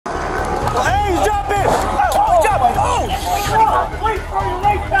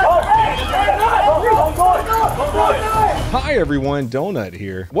Hi everyone, Donut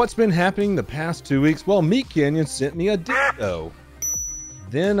here. What's been happening the past 2 weeks? Well, Meat Canyon sent me a dildo.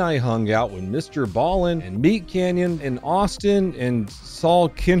 Then I hung out with Mr. Ballin and Meat Canyon in Austin and saw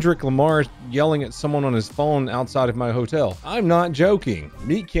Kendrick Lamar yelling at someone on his phone outside of my hotel. I'm not joking.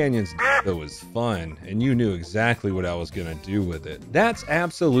 Meat Canyon's dildo was fun, and you knew exactly what I was gonna do with it. That's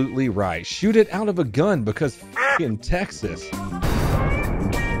absolutely right. Shoot it out of a gun because f***ing Texas.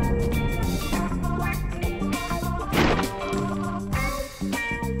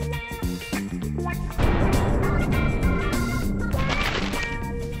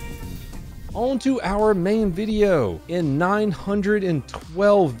 On to our main video. In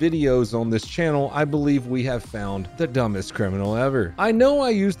 912 videos on this channel, I believe we have found the dumbest criminal ever. I know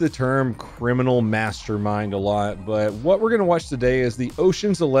I use the term criminal mastermind a lot, but what we're gonna watch today is the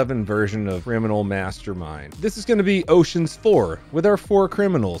Ocean's 11 version of criminal mastermind. This is gonna be Ocean's 4 with our 4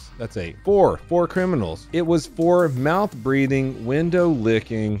 criminals. That's 8. 4 criminals. It was 4 mouth breathing, window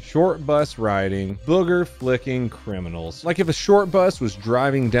licking, short bus riding, booger flicking criminals. Like if a short bus was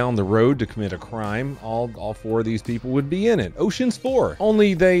driving down the road to commit a crime, all 4 of these people would be in it. Ocean's 4.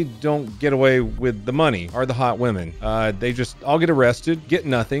 Only they don't get away with the money or the hot women. They just all get arrested, get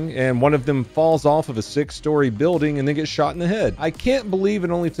nothing, and one of them falls off of a 6-story building and then gets shot in the head. I can't believe it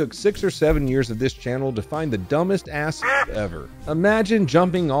only took 6 or 7 years of this channel to find the dumbest ass ever. Imagine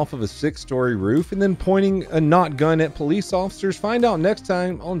jumping off of a 6-story roof and then pointing a not gun at police officers. Find out next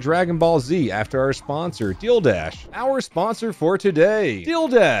time on Dragon Ball Z after our sponsor, DealDash. Our sponsor for today,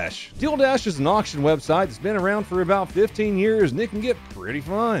 DealDash. DealDash is an auction website that's been around for about 15 years and it can get pretty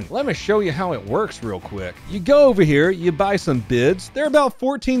fun. Let me show you how it works real quick. You go over here, you buy some bids. They're about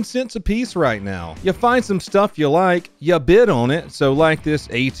 14 cents a piece right now. You find some stuff you like, you bid on it. So like this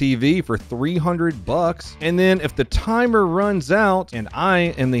ATV for 300 bucks. And then if the timer runs out and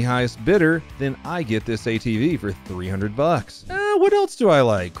I am the highest bidder, then I get this ATV for 300 bucks. What else do I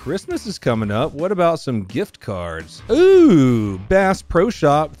like? Christmas is coming up. What about some gift cards? Ooh, Bass Pro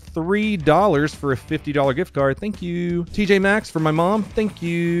Shop, $3 for a $50 gift card. Thank you. TJ Maxx for my mom. Thank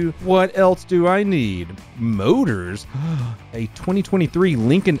you. What else do I need? Motors. A 2023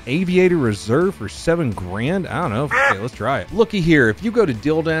 Lincoln Aviator Reserve for $7 grand. I don't know. Okay, let's try it. Looky here. If you go to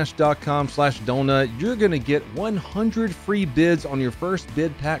dealdash.com/donut, you're going to get 100 free bids on your first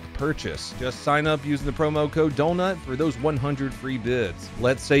bid pack purchase. Just sign up using the promo code DONUT for those 100 free bids.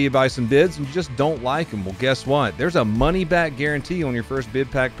 Let's say you buy some bids and you just don't like them. Well, guess what? There's a money back guarantee on your first bid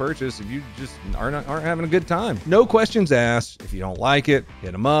pack purchase if you just aren't having a good time. No questions asked. If you don't like it,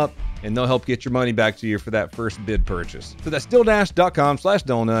 hit them up and they'll help get your money back to you for that first bid purchase. So that's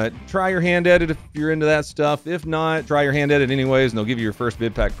dealdash.com/donut. Try your hand at it if you're into that stuff. If not, try your hand at it anyways and they'll give you your first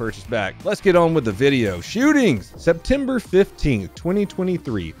bid pack purchase back. Let's get on with the video. Shootings. September 15th,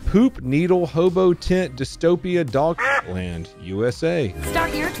 2023. Poop Needle Hobo Tent Dystopia Dogland, USA.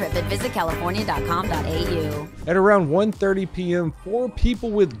 Start your trip at visitcalifornia.com.au. At around 1:30 p.m., 4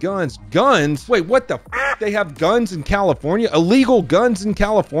 people with guns. Guns? Wait, what the f? They have guns in California? Illegal guns in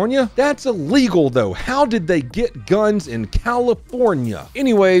California? That's illegal though. How did they get guns in California?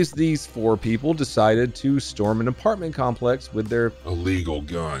 Anyways, these 4 people decided to storm an apartment complex with their illegal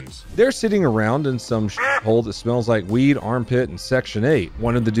guns. They're sitting around in some hole that smells like weed, armpit, and Section 8.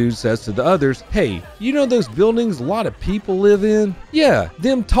 One of the dudes says to the others, "Hey, you know those buildings a lot of people live in? Yeah,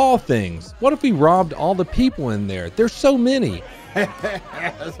 them tall things. What if we robbed all the people in there? There's so many."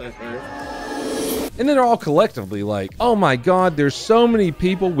 And then they're all collectively like, "Oh my God, there's so many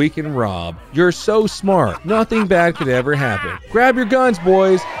people we can rob. You're so smart. Nothing bad could ever happen. Grab your guns,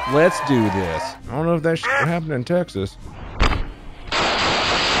 boys. Let's do this." I don't know if that shit happened in Texas.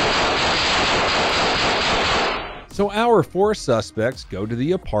 So our 4 suspects go to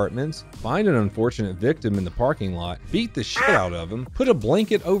the apartments, find an unfortunate victim in the parking lot, beat the shit out of him, put a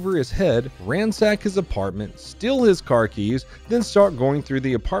blanket over his head, ransack his apartment, steal his car keys, then start going through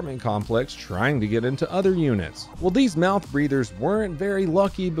the apartment complex trying to get into other units. Well, these mouth breathers weren't very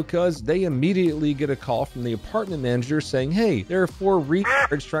lucky because they immediately get a call from the apartment manager saying, "Hey, there are 4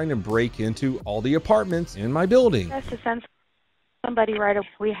 retards trying to break into all the apartments in my building." That's to send somebody right away.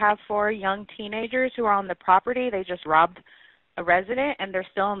 We have 4 young teenagers who are on the property. They just robbed a resident and they're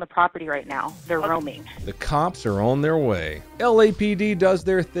still on the property right now. They're roaming. The cops are on their way. LAPD does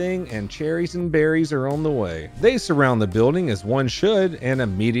their thing and cherries and berries are on the way. They surround the building as one should and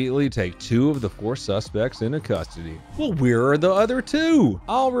immediately take 2 of the 4 suspects into custody. Well, where are the other 2?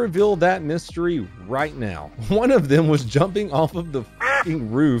 I'll reveal that mystery right now. One of them was jumping off of the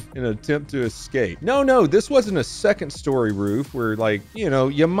roof in an attempt to escape. No, this wasn't a 2nd-story roof where, like, you know,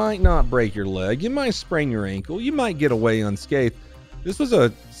 you might not break your leg, you might sprain your ankle, you might get away unscathed. This was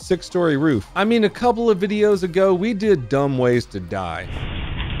a 6-story roof. I mean, a couple of videos ago, we did dumb ways to die.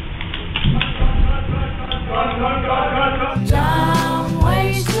 Dumb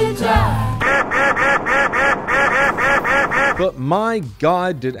ways to die. But my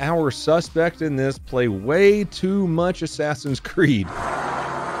God, did our suspect in this play way too much Assassin's Creed.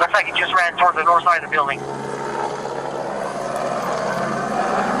 Looks like he just ran toward the north side of the building.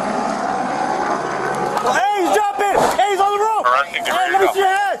 Hey, he's jumping! Hey, he's on the roof! Hey, let me see your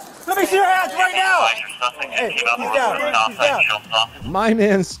hands! Let me see your hands right now! Hey, he's down. He's down. My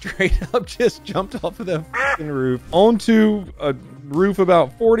man straight up just jumped off of the fucking roof onto a roof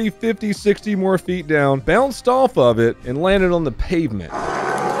about 40, 50, 60 more feet down, bounced off of it, and landed on the pavement. Hey,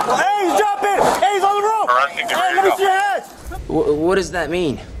 he's jumping! Hey, he's on the roof! Hey, let me see your hands! What does that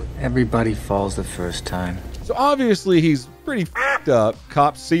mean? Everybody falls the first time. So obviously he's pretty fucked up.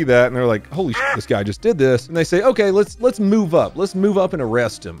 Cops see that and they're like, holy shit, this guy just did this. And they say, okay, let's move up. Let's move up and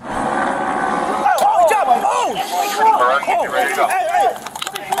arrest him. Oh, jump! Oh! Hey, hey!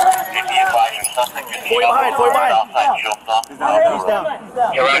 Boy behind, boy behind. He's down.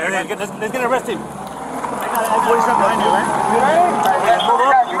 Let's get arrested. Boy's up behind you, right?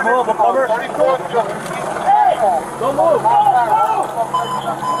 You move up, cover. Don't move.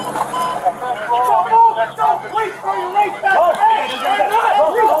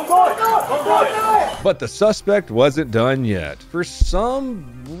 But the suspect wasn't done yet. For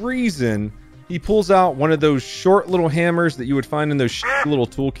some reason, he pulls out one of those short little hammers that you would find in those little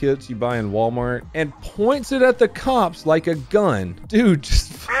toolkits you buy in Walmart and points it at the cops like a gun. Dude,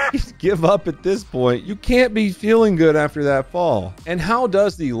 just give up at this point. You can't be feeling good after that fall. And how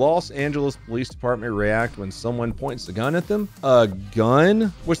does the Los Angeles Police Department react when someone points a gun at them? A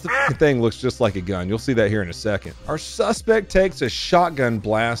gun? Which the thing looks just like a gun. You'll see that here in a second. Our suspect takes a shotgun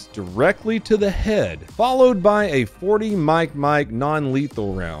blast directly to the head, followed by a 40 Mike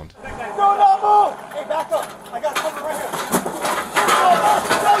non-lethal round. Don't move! Hey, back up! I got something right here.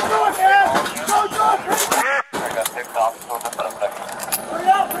 Don't do it, man! Don't do it! I got 6 officers on the suspect. Hurry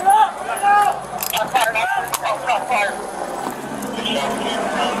up! Hurry up! Hurry up!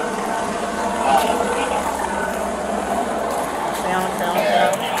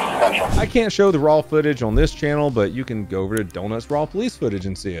 I can't show the raw footage on this channel, but you can go over to Donut's raw police footage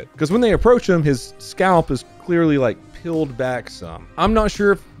and see it. Because when they approach him, his scalp is clearly like peeled back some. I'm not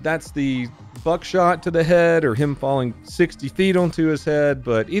sure if that's the buckshot to the head or him falling 60 feet onto his head,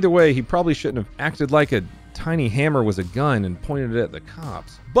 but either way, he probably shouldn't have acted like a tiny hammer was a gun and pointed it at the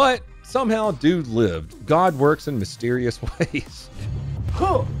cops. But somehow dude lived. God works in mysterious ways.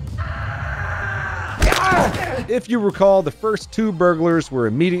 If you recall, the first 2 burglars were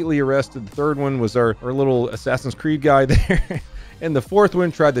immediately arrested. The third one was our little Assassin's Creed guy there. And the fourth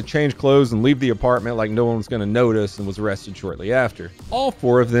one tried to change clothes and leave the apartment like no one was going to notice and was arrested shortly after. All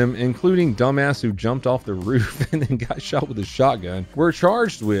 4 of them, including dumbass who jumped off the roof and then got shot with a shotgun, were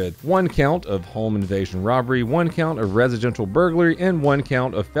charged with 1 count of home invasion robbery, 1 count of residential burglary, and 1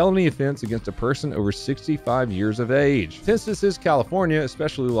 count of felony offense against a person over 65 years of age. Since this is California,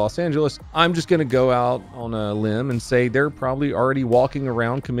 especially Los Angeles, I'm just going to go out on a limb and say they're probably already walking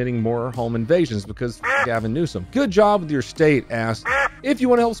around committing more home invasions because Gavin Newsom. Good job with your state, ass. If you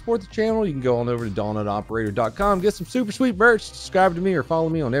want to help support the channel, you can go on over to donutoperator.com, get some super sweet merch, subscribe to me, or follow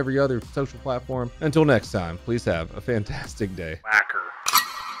me on every other social platform. Until next time, please have a fantastic day. Whack.